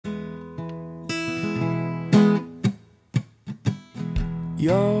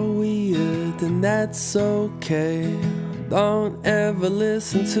You're weird and that's okay. Don't ever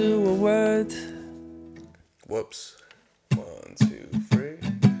listen to a word. Whoops. 1, 2, 3.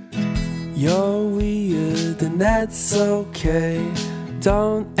 You're weird and that's okay.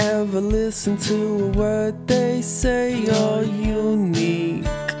 Don't ever listen to a word they say. You're unique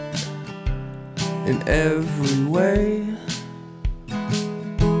in every way.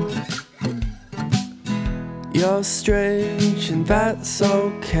 You're strange and that's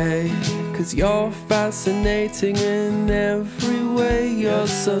okay, 'cause you're fascinating in every way. You're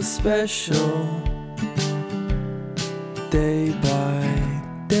so special, day by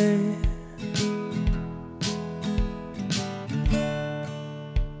day.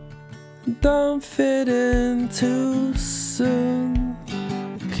 Don't fit in too soon,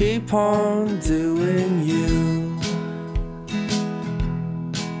 keep on doing you.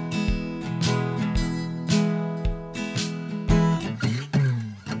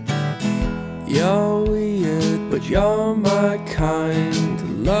 You're weird, but you're my kind.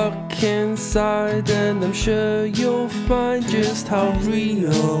 Look inside and I'm sure you'll find just how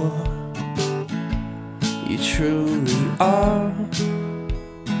real you truly are.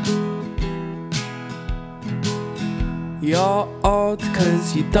 You're odd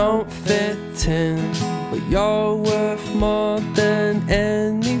 'cause you don't fit in, but you're worth more than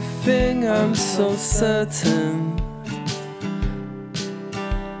anything. I'm so certain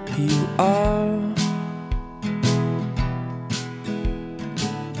you are.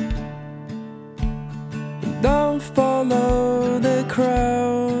 Don't follow the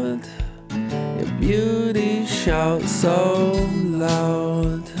crowd, your beauty shouts so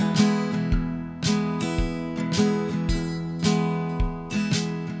loud.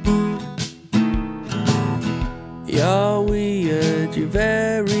 You're weird, you're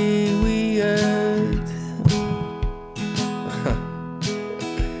very weird.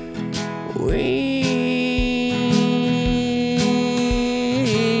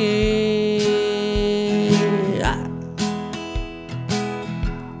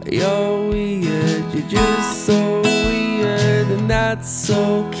 You're weird, you're just so weird, and that's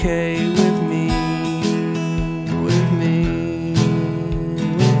okay with me.